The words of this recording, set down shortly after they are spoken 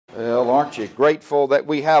Well, aren't you grateful that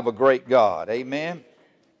we have a great God? Amen.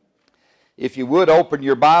 If you would open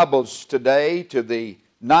your Bibles today to the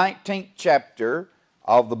 19th chapter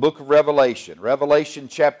of the book of Revelation. Revelation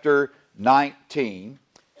chapter 19.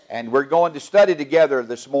 And we're going to study together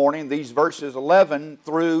this morning these verses 11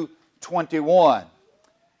 through 21.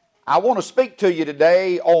 I want to speak to you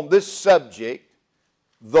today on this subject,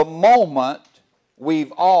 the moment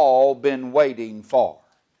we've all been waiting for.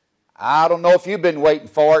 I don't know if you've been waiting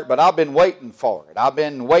for it, but I've been waiting for it. I've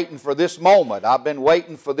been waiting for this moment. I've been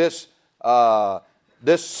waiting for this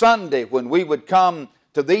Sunday when we would come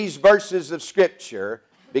to these verses of Scripture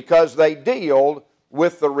because they deal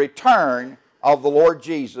with the return of the Lord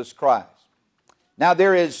Jesus Christ. Now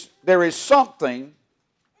there is something,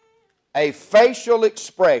 a facial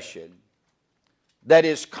expression that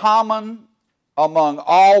is common among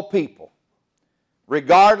all people,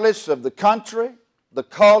 regardless of the country, the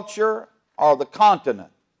culture, or the continent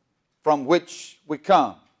from which we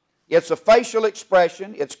come. It's a facial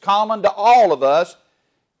expression. It's common to all of us,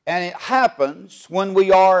 and it happens when we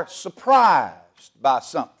are surprised by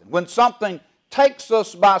something, when something takes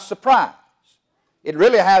us by surprise. It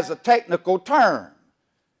really has a technical term.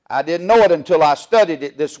 I didn't know it until I studied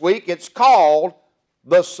it this week. It's called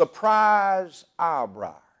the surprise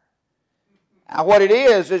eyebrow. Now what it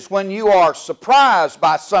is when you are surprised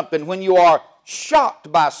by something, when you are shocked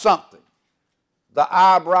by something, the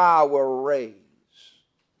eyebrow will raise.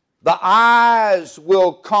 The eyes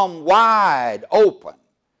will come wide open,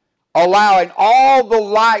 allowing all the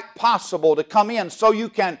light possible to come in so you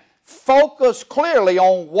can focus clearly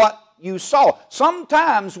on what you saw.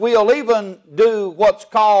 Sometimes we'll even do what's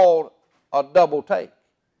called a double take.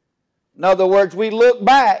 In other words, we look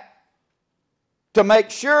back to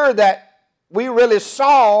make sure that we really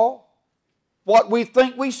saw what we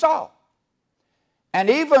think we saw. And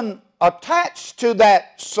even attached to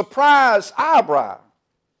that surprise eyebrow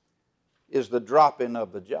is the dropping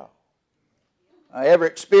of the jaw. Ever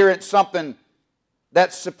experienced something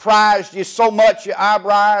that surprised you so much your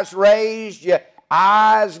eyebrows raised, your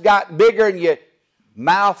eyes got bigger, and your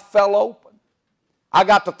mouth fell open? I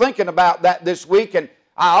got to thinking about that this week, and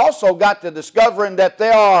I also got to discovering that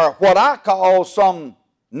there are what I call some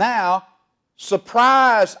now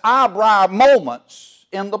surprise eyebrow moments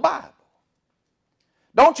in the Bible.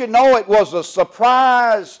 Don't you know it was a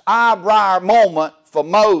surprise eyebrow moment for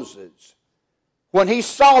Moses when he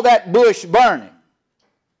saw that bush burning,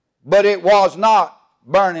 but it was not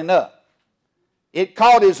burning up. It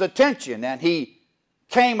caught his attention and he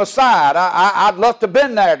came aside. I'd love to have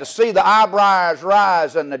been there to see the eyebrows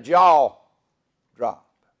rise and the jaw drop.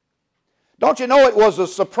 Don't you know it was a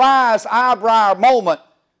surprise eyebrow moment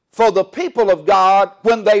for the people of God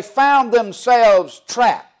when they found themselves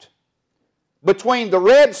trapped between the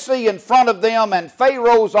Red Sea in front of them and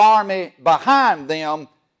Pharaoh's army behind them,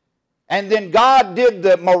 and then God did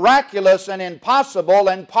the miraculous and impossible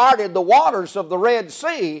and parted the waters of the Red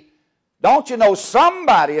Sea. Don't you know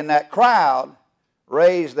somebody in that crowd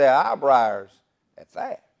raised their eyebrows at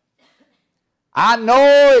that? I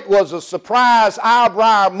know it was a surprise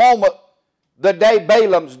eyebrow moment the day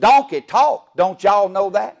Balaam's donkey talked. Don't y'all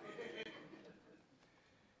know that?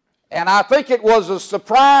 And I think it was a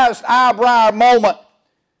surprise eyebrow moment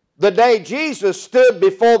the day Jesus stood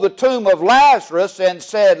before the tomb of Lazarus and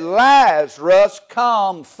said, "Lazarus,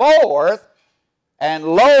 come forth." And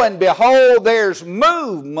lo and behold, there's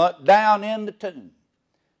movement down in the tomb.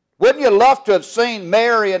 Wouldn't you love to have seen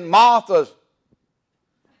Mary and Martha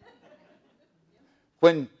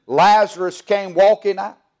when Lazarus came walking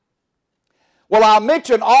out? Well, I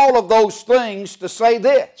mention all of those things to say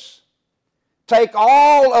this. Take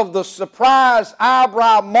all of the surprise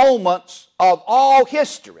eyebrow moments of all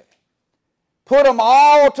history, put them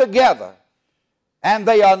all together, and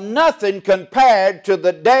they are nothing compared to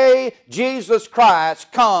the day Jesus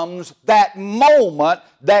Christ comes, that moment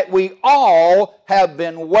that we all have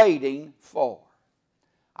been waiting for.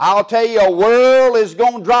 I'll tell you, a world is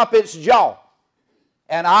going to drop its jaw,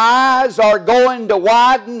 and eyes are going to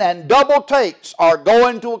widen, and double takes are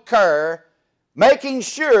going to occur, making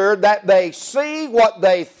sure that they see what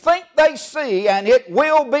they think they see, and it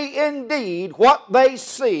will be indeed what they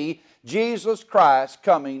see, Jesus Christ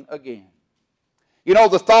coming again. You know,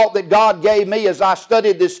 the thought that God gave me as I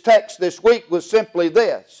studied this text this week was simply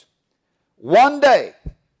this. One day,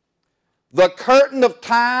 the curtain of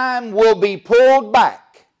time will be pulled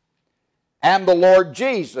back, and the Lord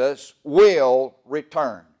Jesus will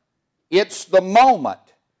return. It's the moment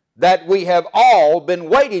that we have all been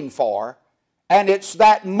waiting for, and it's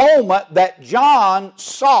that moment that John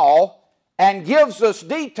saw and gives us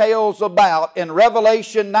details about in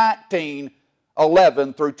Revelation 19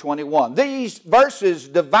 11 through 21. These verses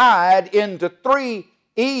divide into three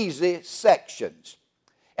easy sections.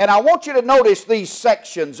 And I want you to notice these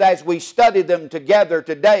sections as we study them together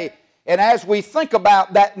today, and as we think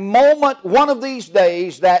about that moment one of these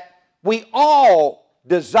days that we all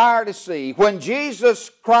desire to see, when Jesus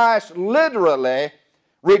Christ literally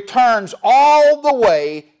returns all the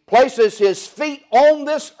way, places His feet on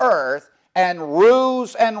this earth, and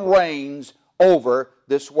rules and reigns over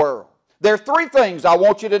this world. There are three things I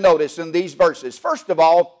want you to notice in these verses. First of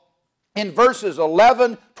all, in verses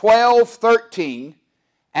 11, 12, 13,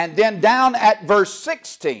 and then down at verse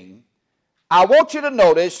 16, I want you to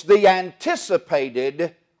notice the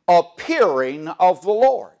anticipated appearing of the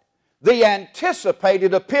Lord. The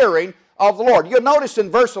anticipated appearing of the Lord. You'll notice in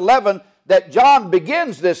verse 11 that John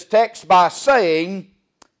begins this text by saying,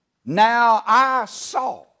 "Now I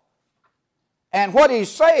saw." And what he's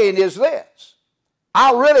saying is this: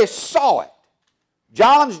 I really saw it.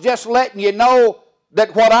 John's just letting you know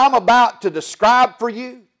that what I'm about to describe for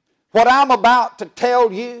you, what I'm about to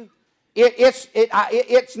tell you,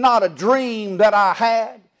 it's not a dream that I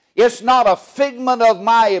had. It's not a figment of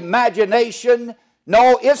my imagination.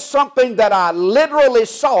 No, it's something that I literally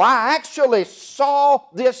saw. I actually saw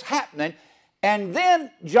this happening. And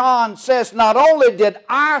then John says, not only did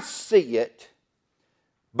I see it,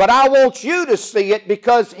 but I want you to see it,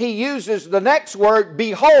 because he uses the next word,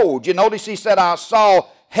 behold. You notice he said, I saw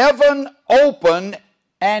heaven open,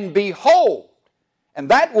 and behold. And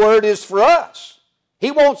that word is for us.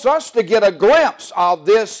 He wants us to get a glimpse of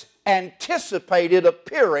this anticipated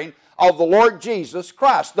appearing of the Lord Jesus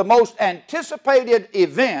Christ. The most anticipated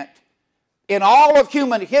event in all of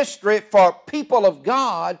human history for people of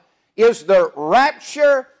God is the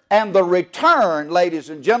rapture and the return, ladies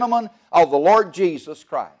and gentlemen, of the Lord Jesus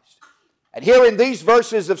Christ. And here in these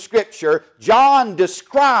verses of Scripture, John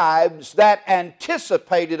describes that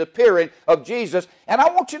anticipated appearing of Jesus. And I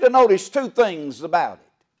want you to notice two things about it.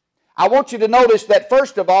 I want you to notice that,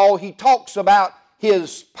 first of all, he talks about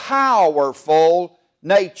His powerful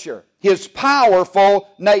nature. His powerful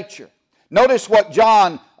nature. Notice what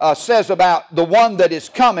John says about the one that is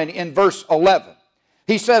coming in verse 11.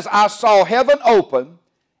 He says, I saw heaven open,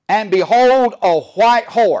 and behold, a white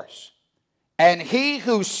horse. And he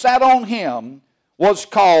who sat on him was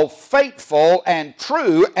called Faithful and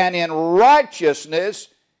True, and in righteousness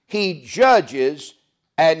he judges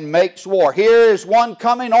and makes war. Here is one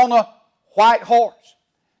coming on a white horse.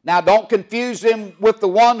 Now don't confuse him with the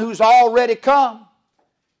one who's already come.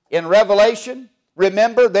 In Revelation,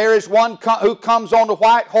 remember, there is one who comes on the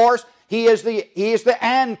white horse. He is the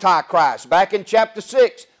Antichrist. Back in chapter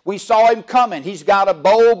 6, we saw him coming. He's got a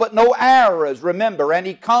bow but no arrows, remember, and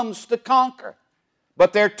he comes to conquer.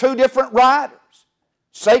 But they're two different riders.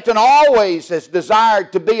 Satan always has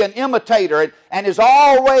desired to be an imitator and has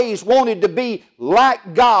always wanted to be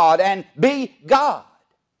like God and be God.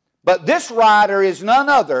 But this rider is none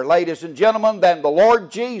other, ladies and gentlemen, than the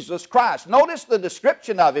Lord Jesus Christ. Notice the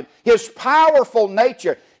description of Him, His powerful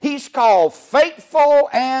nature. He's called Faithful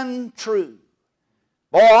and True.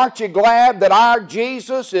 Boy, aren't you glad that our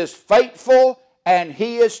Jesus is faithful and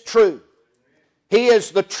He is true? He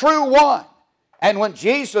is the true one. And when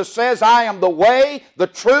Jesus says, I am the way, the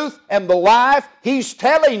truth, and the life, He's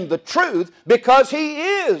telling the truth because He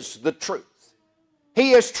is the truth.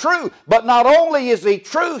 He is true, but not only is He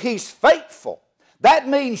true, He's faithful. That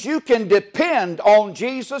means you can depend on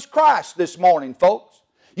Jesus Christ this morning, folks.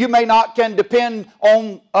 You may not can depend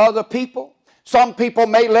on other people. Some people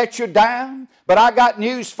may let you down, but I got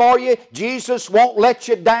news for you. Jesus won't let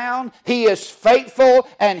you down. He is faithful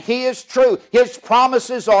and He is true. His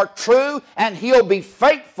promises are true and He'll be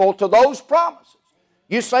faithful to those promises.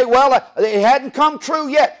 You say, well, it hadn't come true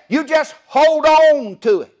yet. You just hold on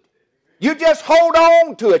to it. You just hold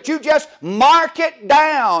on to it. You just mark it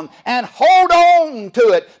down and hold on to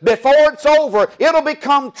it. Before it's over, it'll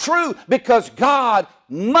become true because God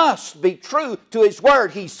must be true to His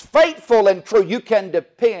Word. He's faithful and true. You can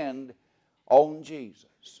depend on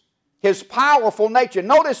Jesus. His powerful nature.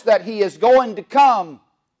 Notice that He is going to come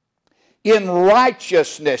in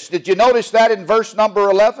righteousness. Did you notice that in verse number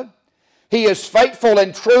 11? He is faithful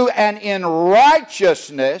and true, and in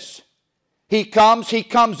righteousness He comes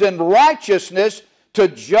in righteousness to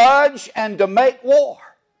judge and to make war.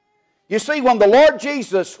 You see, when the Lord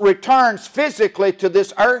Jesus returns physically to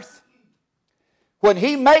this earth, when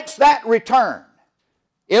He makes that return,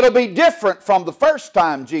 it'll be different from the first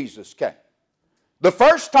time Jesus came. The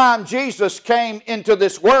first time Jesus came into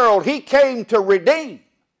this world, He came to redeem.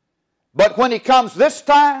 But when He comes this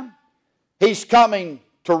time, He's coming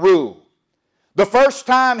to rule. The first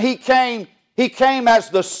time He came He came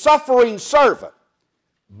as the suffering servant.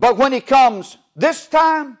 But when He comes this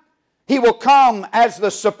time, He will come as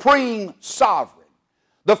the supreme sovereign.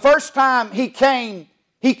 The first time He came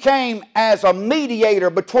as a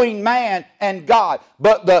mediator between man and God.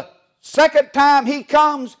 But the second time He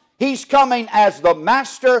comes, He's coming as the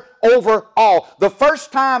master over all. The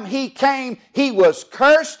first time He came, He was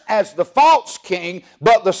cursed as the false king.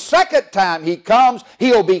 But the second time He comes,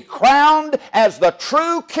 He'll be crowned as the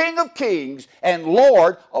true King of kings and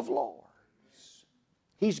Lord of lords.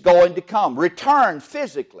 He's going to come, return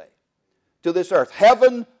physically to this earth.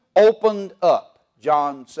 Heaven opened up,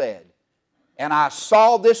 John said, and I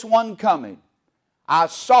saw this one coming. I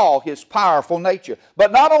saw His powerful nature.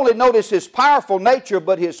 But not only notice His powerful nature,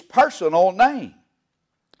 but His personal name.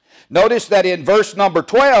 Notice that in verse number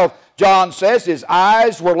 12, John says His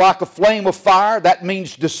eyes were like a flame of fire. That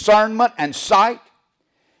means discernment and sight.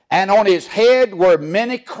 And on His head were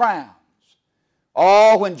many crowns.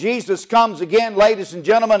 Oh, when Jesus comes again, ladies and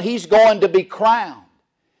gentlemen, He's going to be crowned.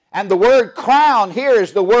 And the word crown here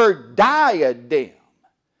is the word diadem.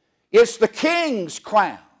 It's the king's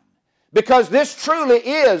crown. Because this truly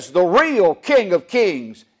is the real King of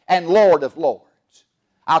kings and Lord of lords.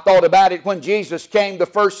 I thought about it when Jesus came the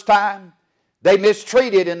first time. They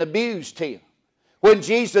mistreated and abused Him. When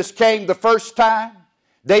Jesus came the first time,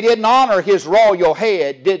 they didn't honor His royal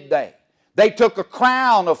head, did they? They took a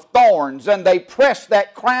crown of thorns and they pressed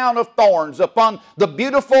that crown of thorns upon the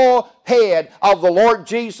beautiful head of the Lord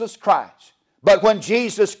Jesus Christ. But when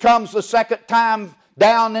Jesus comes the second time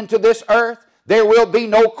down into this earth, there will be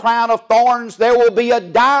no crown of thorns. There will be a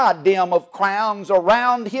diadem of crowns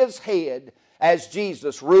around His head as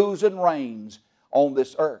Jesus rules and reigns on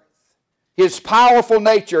this earth. His powerful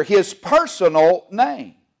nature, His personal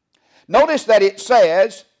name. Notice that it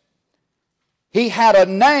says, He had a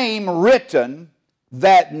name written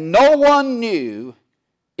that no one knew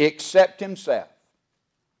except Himself.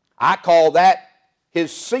 I call that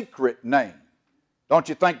His secret name. Don't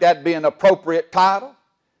you think that'd be an appropriate title?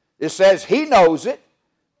 It says He knows it,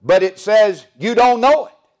 but it says you don't know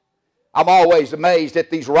it. I'm always amazed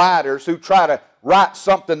at these writers who try to write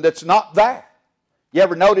something that's not there. You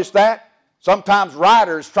ever notice that? Sometimes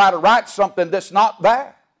writers try to write something that's not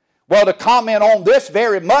there. Well, to comment on this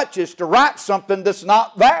very much is to write something that's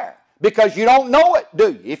not there, because you don't know it,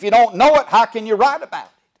 do you? If you don't know it, how can you write about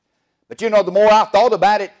it? But you know, the more I thought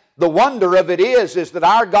about it, the wonder of it is that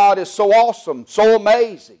our God is so awesome, so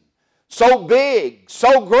amazing, so big,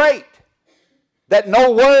 so great, that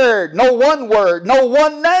no word, no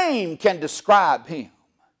one name can describe Him.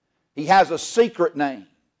 He has a secret name.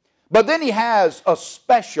 But then He has a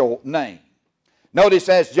special name. Notice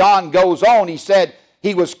as John goes on, he said,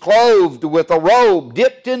 He was clothed with a robe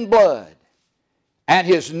dipped in blood, and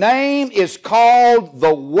His name is called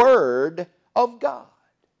the Word of God.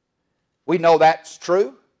 We know that's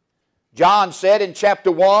true. John said in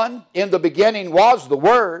chapter 1, in the beginning was the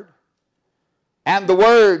Word, and the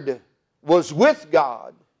Word was with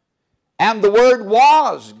God, and the Word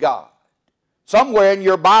was God. Somewhere in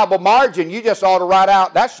your Bible margin, you just ought to write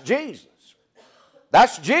out, that's Jesus.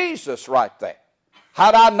 That's Jesus right there.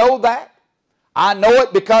 How do I know that? I know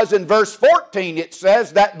it because in verse 14 it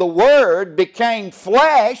says that the Word became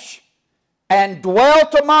flesh and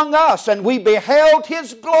dwelt among us, and we beheld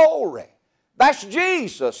His glory. That's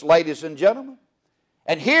Jesus, ladies and gentlemen.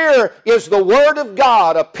 And here is the Word of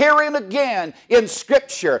God appearing again in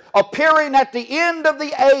Scripture, appearing at the end of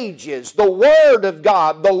the ages. The Word of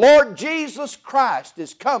God, the Lord Jesus Christ,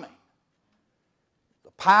 is coming.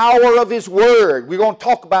 The power of His Word. We're going to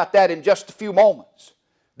talk about that in just a few moments.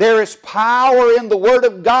 There is power in the Word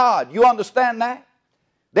of God. You understand that?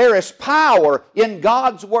 There is power in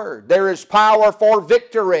God's Word. There is power for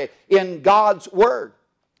victory in God's Word.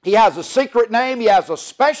 He has a secret name. He has a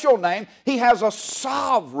special name. He has a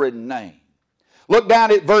sovereign name. Look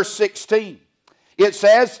down at verse 16. It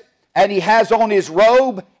says, and He has on His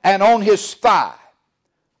robe and on His thigh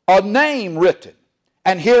a name written.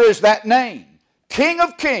 And here is that name, King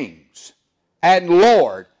of Kings and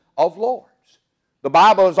Lord of Lords. The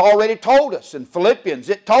Bible has already told us in Philippians,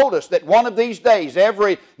 it told us that one of these days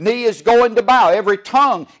every knee is going to bow, every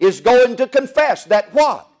tongue is going to confess that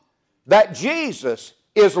what? That Jesus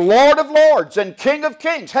is Lord of Lords and King of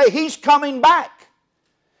Kings. Hey, He's coming back.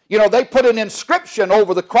 You know, they put an inscription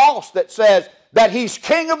over the cross that says that He's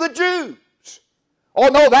King of the Jews. Oh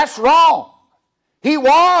no, that's wrong. He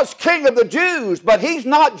was King of the Jews, but He's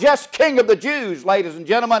not just King of the Jews, ladies and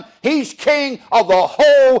gentlemen. He's King of the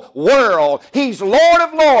whole world. He's Lord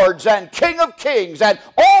of Lords and King of Kings, and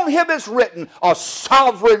on Him is written a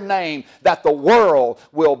sovereign name that the world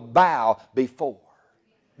will bow before.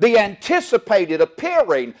 the anticipated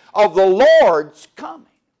appearing of the Lord's coming.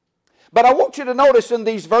 But I want you to notice in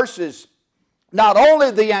these verses, not only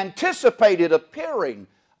the anticipated appearing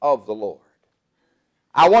of the Lord.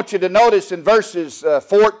 I want you to notice in verses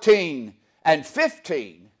 14 and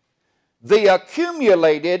 15, the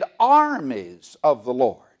accumulated armies of the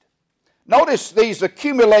Lord. Notice these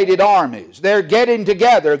accumulated armies. They're getting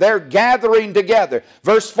together. They're gathering together.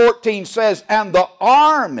 Verse 14 says, "And the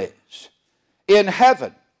armies in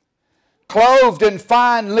heaven, clothed in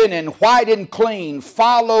fine linen, white and clean,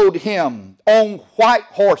 followed him on white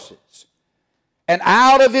horses. And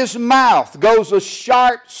out of his mouth goes a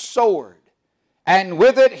sharp sword, and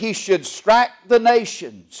with it he should strike the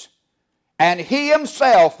nations. And he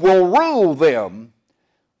himself will rule them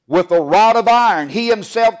with a rod of iron. He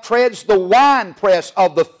himself treads the winepress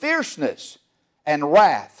of the fierceness and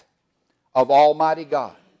wrath of Almighty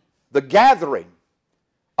God." The gathering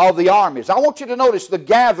of the armies. I want you to notice the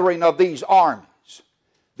gathering of these armies.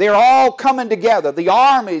 They're all coming together. The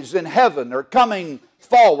armies in heaven are coming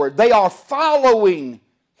forward. They are following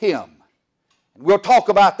him. And we'll talk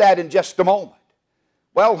about that in just a moment.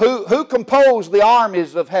 Well, who composed the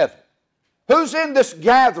armies of heaven? Who's in this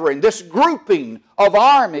gathering, this grouping of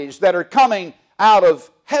armies that are coming out of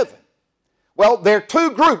heaven? Well, there are two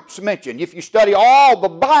groups mentioned. If you study all the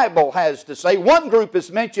Bible has to say, one group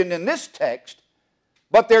is mentioned in this text,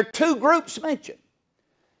 but there are two groups mentioned.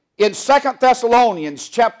 In 2 Thessalonians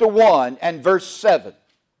chapter 1 and verse 7.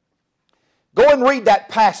 Go and read that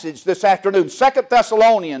passage this afternoon. 2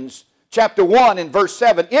 Thessalonians chapter 1 and verse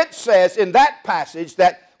 7. It says in that passage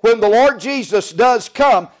that when the Lord Jesus does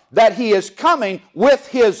come, that he is coming with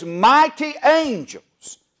his mighty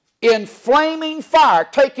angels in flaming fire,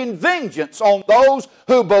 taking vengeance on those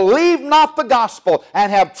who believe not the gospel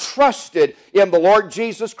and have trusted in the Lord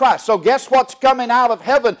Jesus Christ. So guess what's coming out of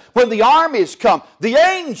heaven when the armies come? The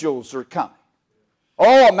angels are coming.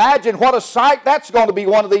 Oh, imagine what a sight that's going to be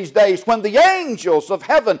one of these days when the angels of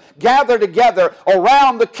heaven gather together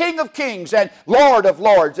around the King of Kings and Lord of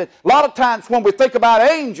Lords. And a lot of times when we think about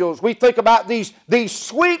angels, we think about these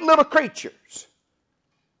sweet little creatures.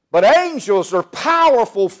 But angels are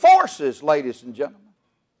powerful forces, ladies and gentlemen.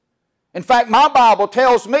 In fact, my Bible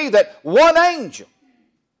tells me that one angel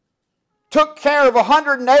took care of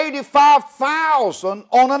 185,000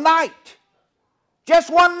 on a night. Just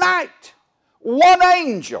one night. One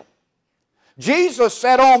angel. Jesus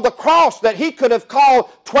said on the cross that he could have called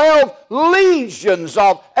 12 legions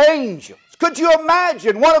of angels. Could you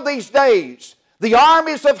imagine one of these days, the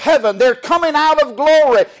armies of heaven, they're coming out of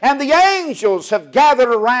glory, and the angels have gathered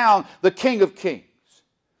around the King of Kings.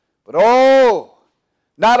 But oh,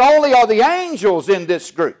 not only are the angels in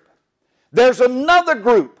this group, there's another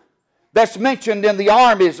group that's mentioned in the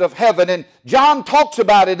armies of heaven. And John talks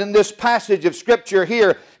about it in this passage of Scripture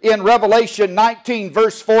here in Revelation 19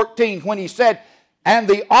 verse 14 when he said, "And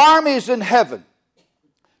the armies in heaven,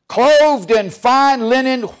 clothed in fine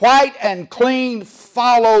linen, white and clean,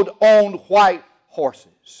 followed on white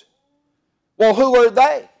horses." Well, who are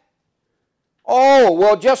they? Oh,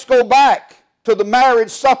 well, just go back to the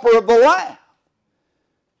marriage supper of the Lamb.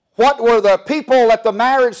 What were the people at the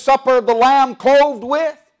marriage supper of the Lamb clothed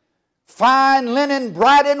with? Fine linen,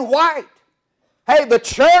 bright and white. Hey, the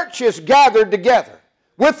church is gathered together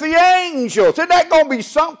with the angels. Isn't that going to be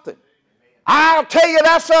something? I'll tell you,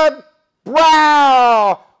 that's a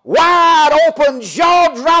brow, wide open,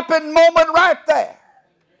 jaw-dropping moment right there.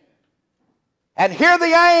 And here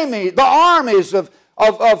the armies of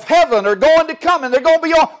heaven are going to come, and they're going to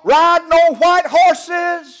be riding on white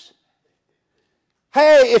horses.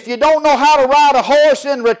 Hey, if you don't know how to ride a horse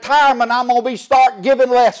in retirement, I'm going to start giving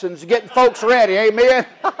lessons, getting folks ready. Amen?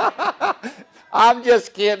 I'm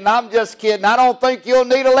just kidding. I'm just kidding. I don't think you'll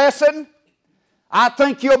need a lesson. I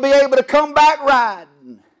think you'll be able to come back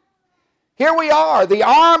riding. Here we are, the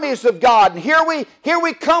armies of God, and here we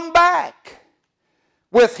come back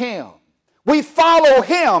with him. We follow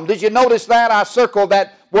him. Did you notice that? I circled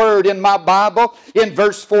that word in my Bible in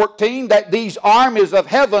verse 14, that these armies of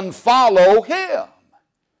heaven follow him.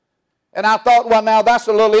 And I thought, well, now that's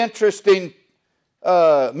a little interesting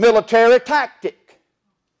military tactic.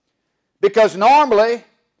 Because normally,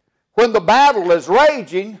 when the battle is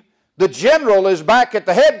raging, the general is back at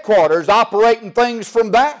the headquarters operating things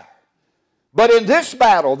from there. But in this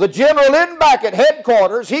battle, the general isn't back at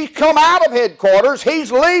headquarters. He's come out of headquarters.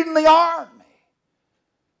 He's leading the army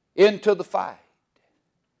into the fight.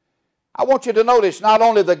 I want you to notice not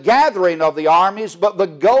only the gathering of the armies, but the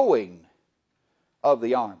going of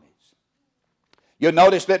the armies. You'll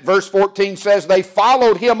notice that verse 14 says, they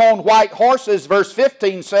followed him on white horses. Verse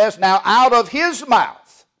 15 says, now out of his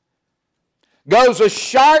mouth goes a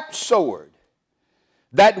sharp sword,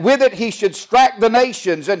 that with it he should strike the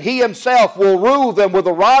nations, and he himself will rule them with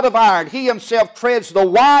a rod of iron. He himself treads the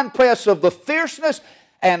winepress of the fierceness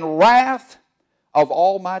and wrath of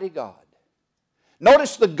Almighty God.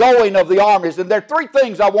 Notice the going of the armies, and there are three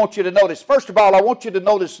things I want you to notice. First of all, I want you to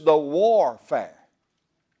notice the warfare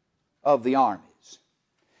of the armies.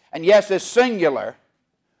 And yes, it's singular,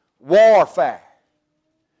 warfare.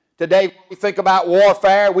 Today, when we think about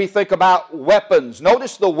warfare, we think about weapons.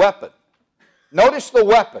 Notice the weapon. Notice the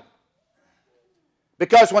weapon.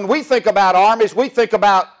 Because when we think about armies, we think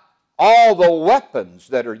about all the weapons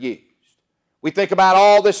that are used. We think about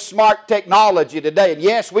all this smart technology today. And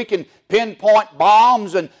yes, we can pinpoint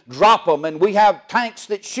bombs and drop them. And we have tanks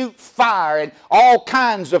that shoot fire and all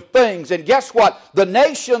kinds of things. And guess what? The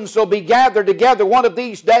nations will be gathered together one of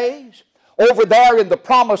these days. Over there in the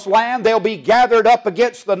promised land, they'll be gathered up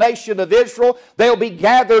against the nation of Israel. They'll be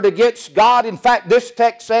gathered against God. In fact, this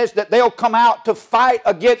text says that they'll come out to fight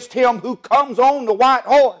against Him who comes on the white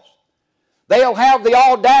horse. They'll have the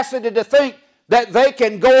audacity to think that they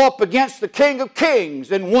can go up against the King of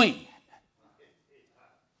Kings and win.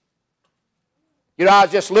 You know, I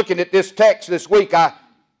was just looking at this text this week. I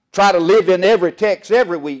try to live in every text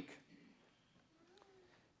every week.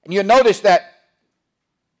 And you notice that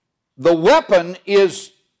the weapon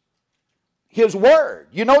is His Word.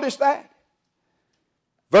 You notice that?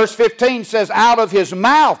 Verse 15 says, out of His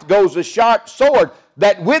mouth goes a sharp sword,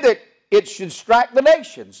 that with it it should strike the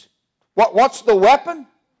nations. What's the weapon?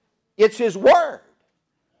 It's His Word.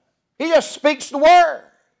 He just speaks the Word.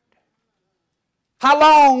 How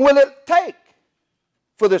long will it take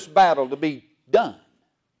for this battle to be done?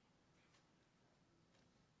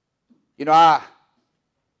 You know, I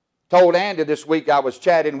told Andy this week, I was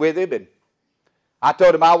chatting with him, and I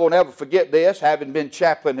told him I will never forget this, having been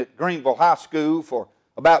chaplain at Greenville High School for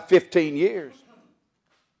about 15 years.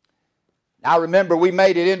 I remember we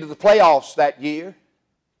made it into the playoffs that year.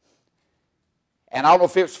 And I don't know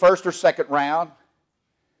if it was first or second round,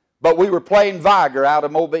 but we were playing Viger out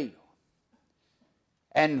of Mobile.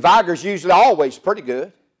 And Viger's usually always pretty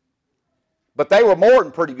good. But they were more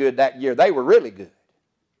than pretty good that year. They were really good.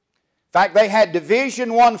 In fact, they had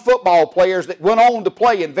Division I football players that went on to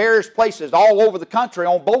play in various places all over the country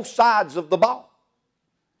on both sides of the ball.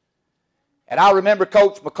 And I remember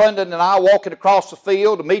Coach McClendon and I walking across the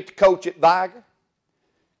field to meet the coach at Viger.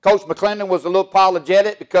 Coach McClendon was a little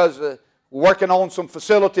apologetic because working on some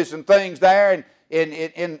facilities and things there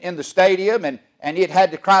in the stadium, and he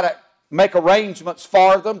had to try to make arrangements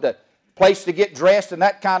for them, to place to get dressed and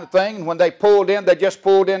that kind of thing. And when they pulled in, they just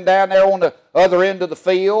pulled in down there on the other end of the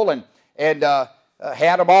field and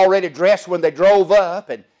had them already dressed when they drove up.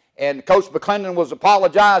 And Coach McClendon was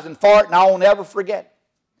apologizing for it, and I won't never forget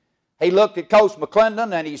it. He looked at Coach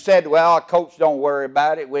McClendon and he said, well, Coach, don't worry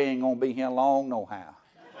about it. We ain't going to be here long no how.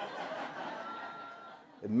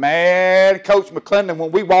 Man, Coach McClendon,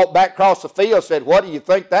 when we walked back across the field, said, what do you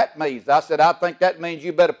think that means? I said, I think that means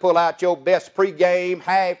you better pull out your best pregame,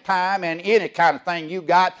 halftime, and any kind of thing you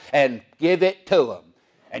got and give it to them.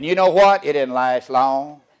 And you know what? It didn't last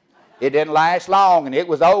long. It didn't last long, and it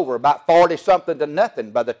was over, about 40-something to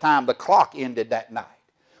nothing by the time the clock ended that night.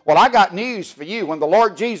 Well, I got news for you. When the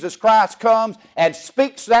Lord Jesus Christ comes and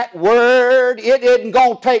speaks that word, it isn't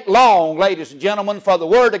going to take long, ladies and gentlemen, for the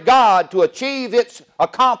Word of God to achieve its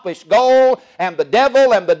accomplished goal, and the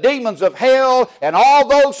devil and the demons of hell and all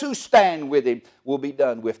those who stand with Him will be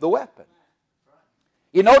done with the weapon.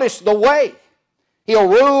 You notice the way. He'll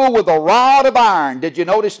rule with a rod of iron. Did you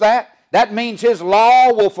notice that? That means His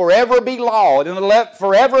law will forever be law, and it'll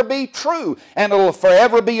forever be true, and it'll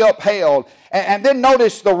forever be upheld. And then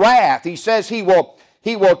notice the wrath. He says He will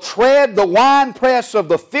tread the winepress of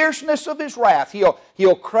the fierceness of His wrath.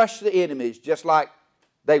 He'll crush the enemies just like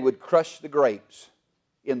they would crush the grapes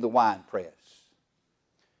in the winepress.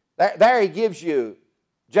 There He gives you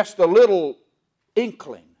just a little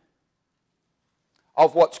inkling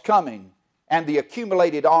of what's coming and the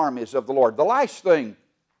accumulated armies of the Lord. The last thing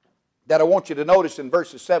that I want you to notice in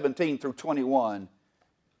verses 17 through 21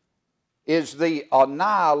 is the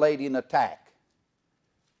annihilating attack.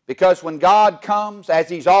 Because when God comes, as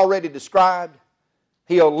He's already described,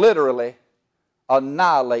 He'll literally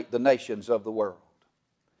annihilate the nations of the world.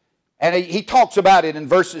 And he talks about it in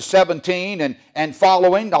verses 17 and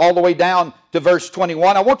following, all the way down to verse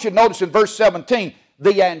 21. I want you to notice in verse 17,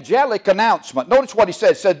 the angelic announcement. Notice what he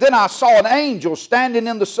says. It said, then I saw an angel standing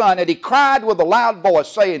in the sun, and he cried with a loud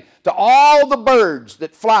voice, saying to all the birds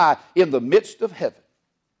that fly in the midst of heaven,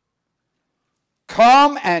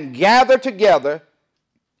 come and gather together,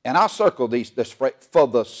 and I circle this phrase, for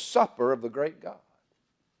the supper of the great God.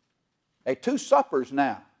 There are two suppers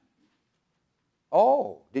now.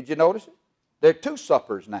 Oh, did you notice it? There are two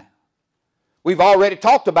suppers now. We've already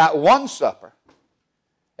talked about one supper,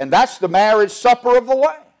 and that's the marriage supper of the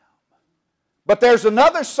Lamb. But there's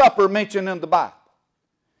another supper mentioned in the Bible.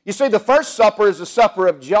 You see, the first supper is a supper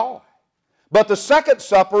of joy, but the second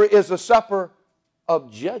supper is a supper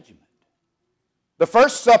of judgment. The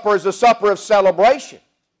first supper is a supper of celebration,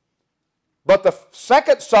 but the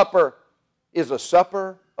second supper is a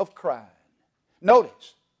supper of crying.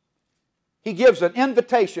 Notice, he gives an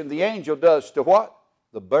invitation, the angel does, to what?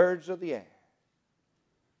 The birds of the air.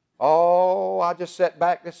 Oh, I just sat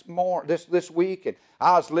back this week and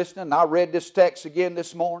I was listening and I read this text again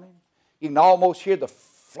this morning. You can almost hear the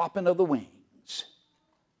flopping of the wings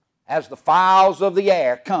as the fowls of the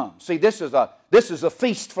air come. See, this is a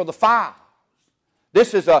feast for the fowls.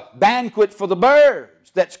 This is a banquet for the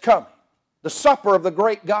birds that's coming. The supper of the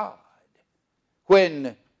great God,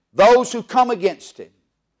 when those who come against Him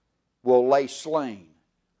will lay slain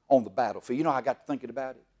on the battlefield. You know, I got thinking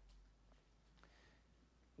about it.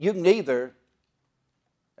 You can either,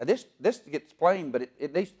 this gets plain, but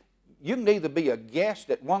at least you can either be a guest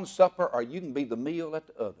at one supper or you can be the meal at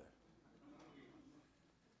the other.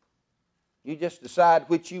 You just decide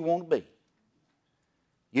which you want to be.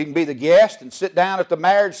 You can be the guest and sit down at the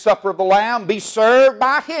marriage supper of the Lamb, be served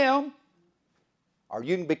by Him, or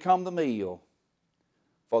you can become the meal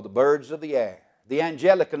for the birds of the air. The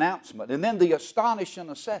angelic announcement, and then the astonishing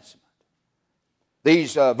assessment.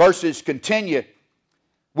 These verses continue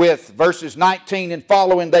with verses 19 and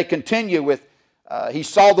following. They continue with, he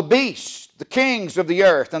saw the beast, the kings of the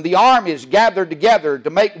earth, and the armies gathered together to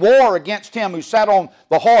make war against him who sat on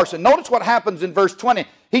the horse. And notice what happens in verse 20.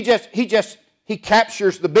 He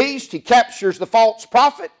captures the beast, he captures the false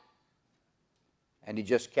prophet, and he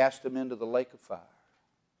just casts them into the lake of fire.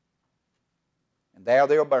 And there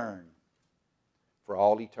they'll burn for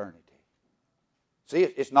all eternity. See,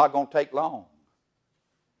 it's not going to take long.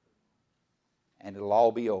 And it'll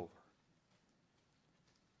all be over.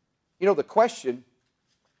 You know, the question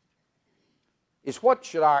is, what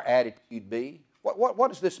should our attitude be? What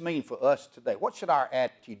does this mean for us today? What should our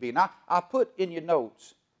attitude be? And I put in your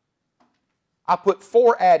notes, I put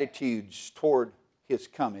 4 attitudes toward His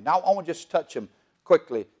coming. Now, I want to just touch them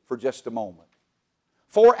quickly for just a moment.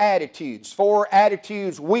 4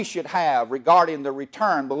 attitudes we should have regarding the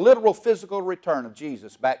return, the literal physical return of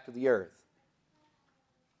Jesus back to the earth.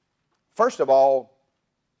 First of all,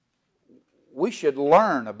 we should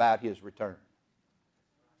learn about His return.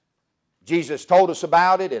 Jesus told us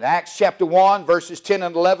about it in Acts chapter 1, verses 10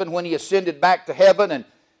 and 11, when He ascended back to heaven, and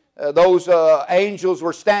those angels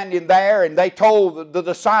were standing there, and they told the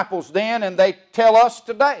disciples then, and they tell us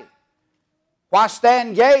today, why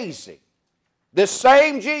stand gazing? This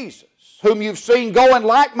same Jesus, whom you've seen go in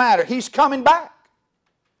like manner, He's coming back.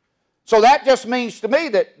 So that just means to me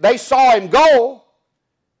that they saw Him go,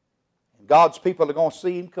 and God's people are going to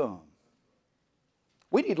see Him come.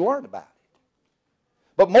 We need to learn about it.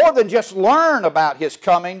 But more than just learn about His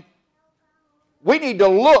coming, we need to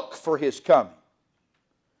look for His coming.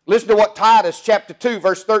 Listen to what Titus chapter 2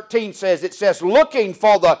 verse 13 says. It says, looking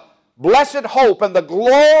for the blessed hope and the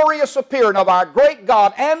glorious appearing of our great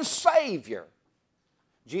God and Savior,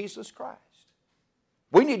 Jesus Christ.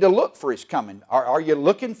 We need to look for His coming. Are you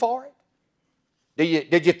looking for it?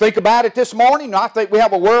 Did you think about it this morning? No, I think we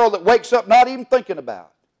have a world that wakes up not even thinking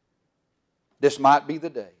about it. This might be the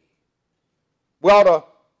day. We ought to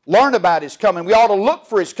learn about His coming. We ought to look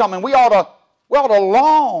for His coming. We ought to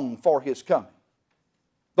long for His coming.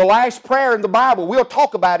 The last prayer in the Bible, we'll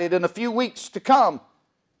talk about it in a few weeks to come.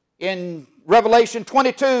 In Revelation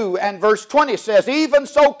 22 and verse 20 says, even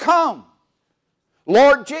so come,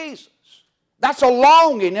 Lord Jesus. That's a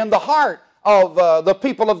longing in the heart of the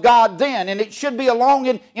people of God then, and it should be a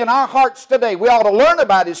longing in our hearts today. We ought to learn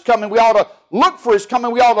about His coming. We ought to look for His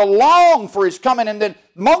coming. We ought to long for His coming. And then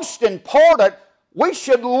most important, we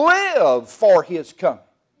should live for His coming.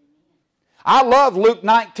 I love Luke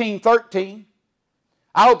 19:13.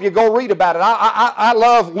 I hope you go read about it. I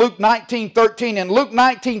love Luke 19:13. And Luke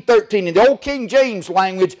 19:13 in the old King James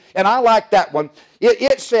language, and I like that one.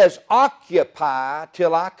 It says, occupy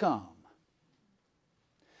till I come.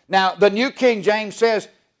 Now, the New King James says,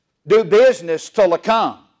 do business till I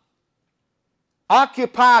come.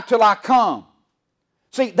 Occupy till I come.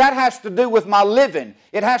 See, that has to do with my living.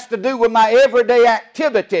 It has to do with my everyday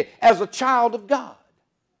activity as a child of God.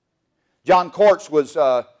 John Courts was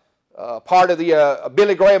part of the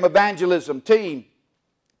Billy Graham evangelism team,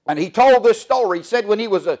 and he told this story. He said when he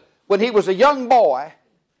was a young boy,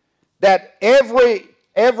 that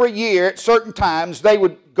every year at certain times they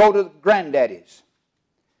would go to granddaddy's.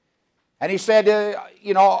 And he said,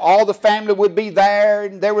 you know, all the family would be there,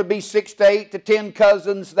 and there would be 6 to 8 to 10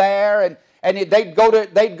 cousins there, and they'd go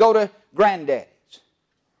to Granddaddy's.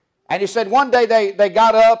 And he said one day they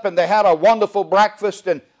got up and they had a wonderful breakfast,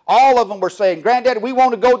 and all of them were saying, Granddaddy, we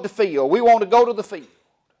want to go to the field. We want to go to the field.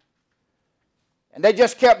 And they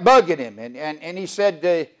just kept bugging him. And he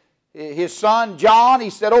said, his son, John,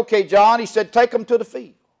 he said, okay, John, he said, take them to the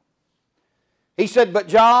field. He said, but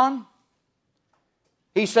John,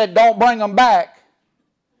 he said, don't bring them back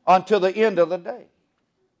until the end of the day.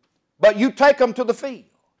 But you take them to the field.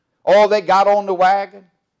 Oh, they got on the wagon.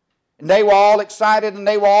 And they were all excited and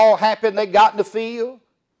they were all happy, and they got in the field.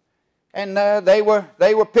 And they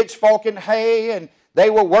were pitchforking hay, and they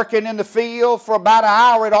were working in the field for about an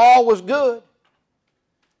hour. It all was good.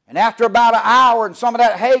 And after about an hour, and some of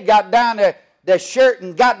that hay got down their shirt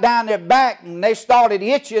and got down their back, and they started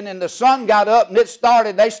itching, and the sun got up and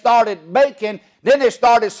they started baking. Then they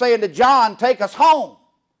started saying to John, take us home.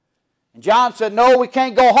 And John said, no, we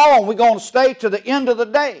can't go home. We're going to stay to the end of the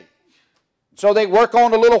day. So they work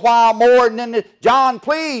on a little while more, and then John,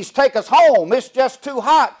 please take us home. It's just too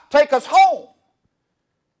hot. Take us home.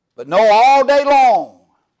 But no, all day long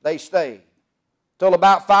they stayed till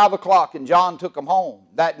about 5 o'clock, and John took them home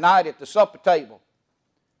that night at the supper table.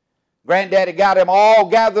 Granddaddy got them all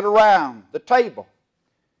gathered around the table.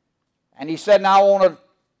 And he said, now I want to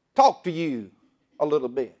talk to you a little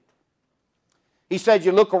bit. He said,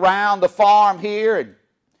 you look around the farm here and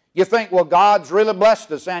you think, well, God's really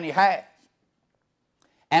blessed us, and He has.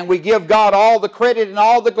 And we give God all the credit and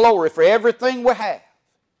all the glory for everything we have.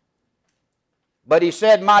 But he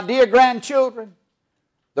said, my dear grandchildren,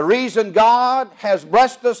 the reason God has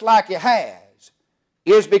blessed us like He has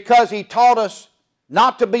is because He taught us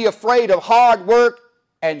not to be afraid of hard work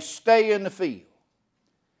and stay in the field.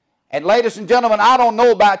 And ladies and gentlemen, I don't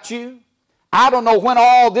know about you. I don't know when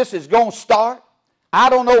all this is going to start. I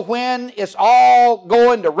don't know when it's all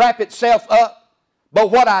going to wrap itself up. But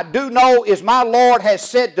what I do know is my Lord has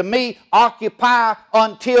said to me, occupy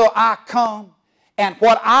until I come. And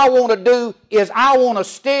what I want to do is I want to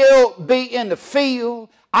still be in the field.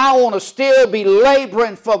 I want to still be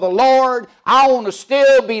laboring for the Lord. I want to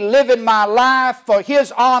still be living my life for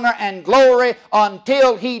His honor and glory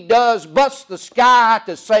until He does bust the sky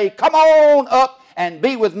to say, come on up and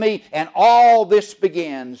be with me. And all this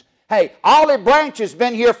begins. Hey, Olive Branch has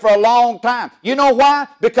been here for a long time. You know why?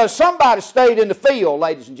 Because somebody stayed in the field,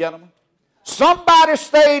 ladies and gentlemen. Somebody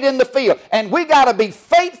stayed in the field. And we got to be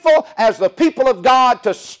faithful as the people of God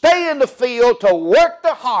to stay in the field, to work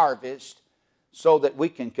the harvest, so that we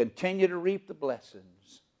can continue to reap the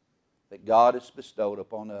blessings that God has bestowed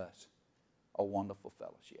upon us. A wonderful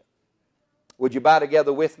fellowship. Would you bow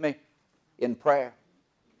together with me in prayer?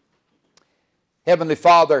 Heavenly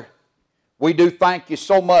Father, we do thank You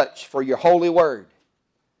so much for Your holy word.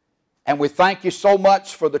 And we thank You so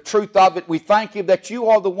much for the truth of it. We thank You that You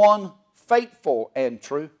are the one faithful and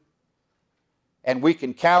true. And we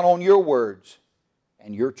can count on Your words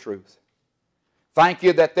and Your truth. Thank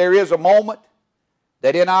You that there is a moment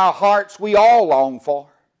that in our hearts we all long for.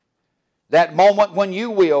 That moment when You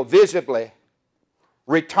will visibly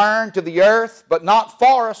return to the earth, but not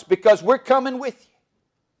for us, because we're coming with You.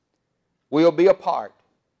 We'll be a part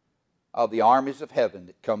of the armies of heaven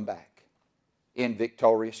that come back in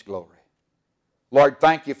victorious glory. Lord,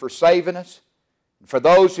 thank You for saving us. And for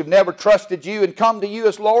those who've never trusted You and come to You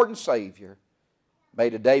as Lord and Savior, may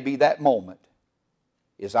today be that moment,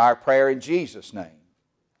 is our prayer in Jesus' name.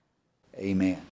 Amen.